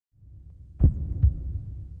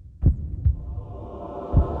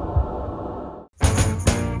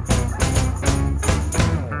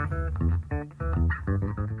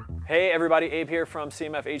Hey everybody, Abe here from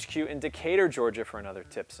CMF HQ in Decatur, Georgia for another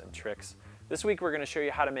tips and tricks. This week we're going to show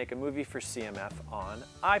you how to make a movie for CMF on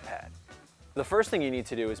iPad. The first thing you need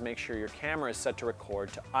to do is make sure your camera is set to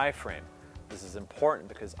record to iframe. This is important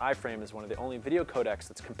because iframe is one of the only video codecs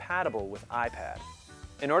that's compatible with iPad.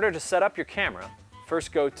 In order to set up your camera,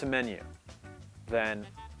 first go to Menu, then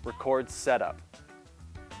Record Setup,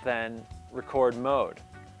 then Record Mode,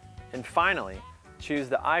 and finally choose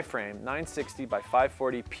the iframe 960 by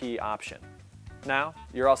 540p option. Now,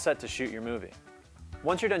 you're all set to shoot your movie.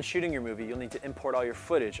 Once you're done shooting your movie, you'll need to import all your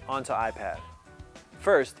footage onto iPad.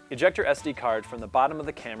 First, eject your SD card from the bottom of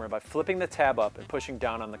the camera by flipping the tab up and pushing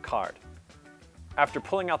down on the card. After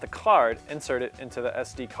pulling out the card, insert it into the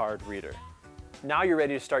SD card reader. Now you're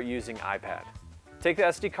ready to start using iPad. Take the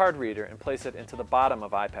SD card reader and place it into the bottom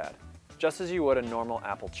of iPad, just as you would a normal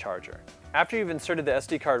Apple charger. After you've inserted the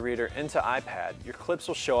SD card reader into iPad, your clips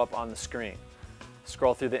will show up on the screen.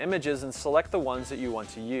 Scroll through the images and select the ones that you want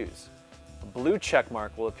to use. A blue check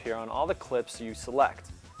mark will appear on all the clips you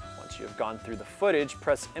select. Once you have gone through the footage,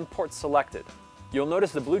 press Import Selected. You'll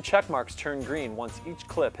notice the blue check marks turn green once each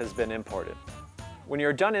clip has been imported. When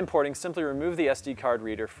you're done importing, simply remove the SD card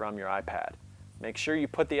reader from your iPad. Make sure you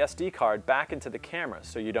put the SD card back into the camera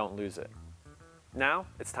so you don't lose it. Now,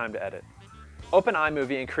 it's time to edit. Open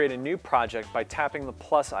iMovie and create a new project by tapping the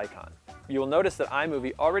plus icon. You will notice that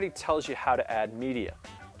iMovie already tells you how to add media.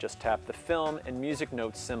 Just tap the film and music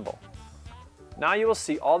notes symbol. Now you will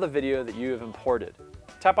see all the video that you have imported.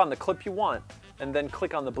 Tap on the clip you want and then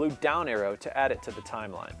click on the blue down arrow to add it to the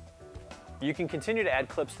timeline. You can continue to add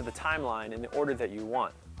clips to the timeline in the order that you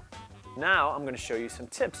want. Now I'm going to show you some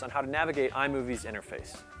tips on how to navigate iMovie's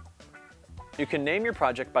interface. You can name your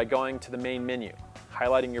project by going to the main menu,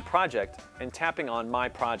 highlighting your project, and tapping on My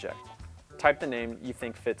Project. Type the name you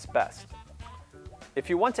think fits best. If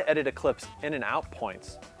you want to edit a clip's in and out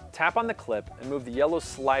points, tap on the clip and move the yellow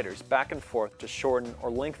sliders back and forth to shorten or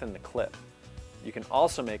lengthen the clip. You can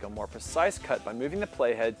also make a more precise cut by moving the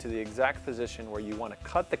playhead to the exact position where you want to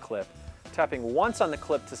cut the clip, tapping once on the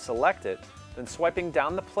clip to select it, then swiping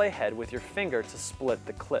down the playhead with your finger to split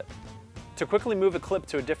the clip. To quickly move a clip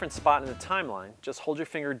to a different spot in the timeline, just hold your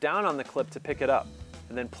finger down on the clip to pick it up,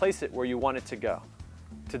 and then place it where you want it to go.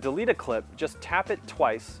 To delete a clip, just tap it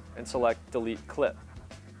twice and select Delete Clip.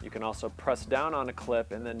 You can also press down on a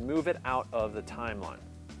clip and then move it out of the timeline.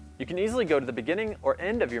 You can easily go to the beginning or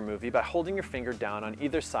end of your movie by holding your finger down on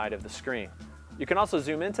either side of the screen. You can also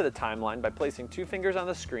zoom into the timeline by placing two fingers on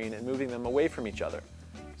the screen and moving them away from each other.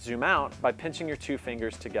 Zoom out by pinching your two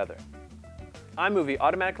fingers together. iMovie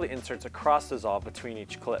automatically inserts a cross dissolve between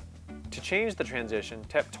each clip. To change the transition,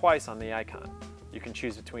 tap twice on the icon. You can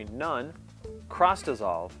choose between None, Cross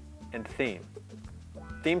Dissolve, and Theme.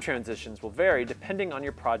 Theme transitions will vary depending on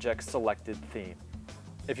your project's selected theme.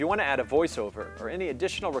 If you want to add a voiceover or any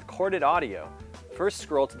additional recorded audio, first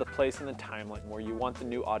scroll to the place in the timeline where you want the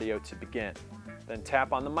new audio to begin. Then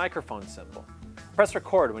tap on the microphone symbol. Press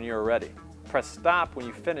Record when you are ready. Press Stop when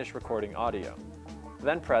you finish recording audio.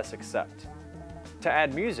 Then press Accept. To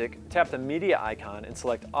add music, tap the media icon and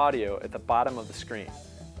select audio at the bottom of the screen.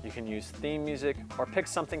 You can use theme music or pick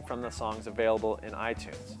something from the songs available in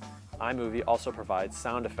iTunes. iMovie also provides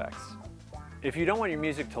sound effects. If you don't want your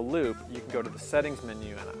music to loop, you can go to the settings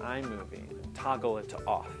menu in iMovie and toggle it to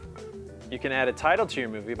off. You can add a title to your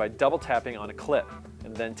movie by double tapping on a clip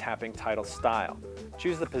and then tapping Title Style.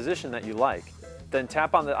 Choose the position that you like, then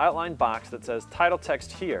tap on the outline box that says Title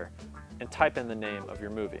Text Here and type in the name of your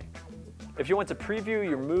movie. If you want to preview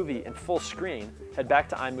your movie in full screen, head back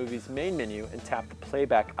to iMovie's main menu and tap the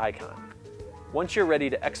playback icon. Once you're ready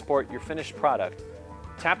to export your finished product,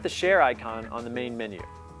 tap the share icon on the main menu.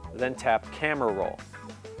 Then tap Camera Roll.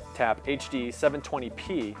 Tap HD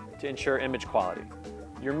 720p to ensure image quality.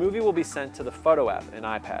 Your movie will be sent to the Photo app in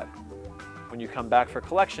iPad. When you come back for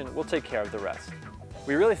collection, we'll take care of the rest.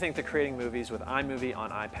 We really think that creating movies with iMovie on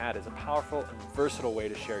iPad is a powerful and versatile way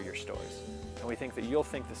to share your stories. And we think that you'll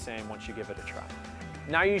think the same once you give it a try.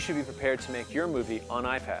 Now you should be prepared to make your movie on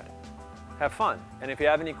iPad. Have fun, and if you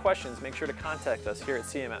have any questions, make sure to contact us here at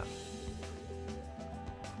CMF.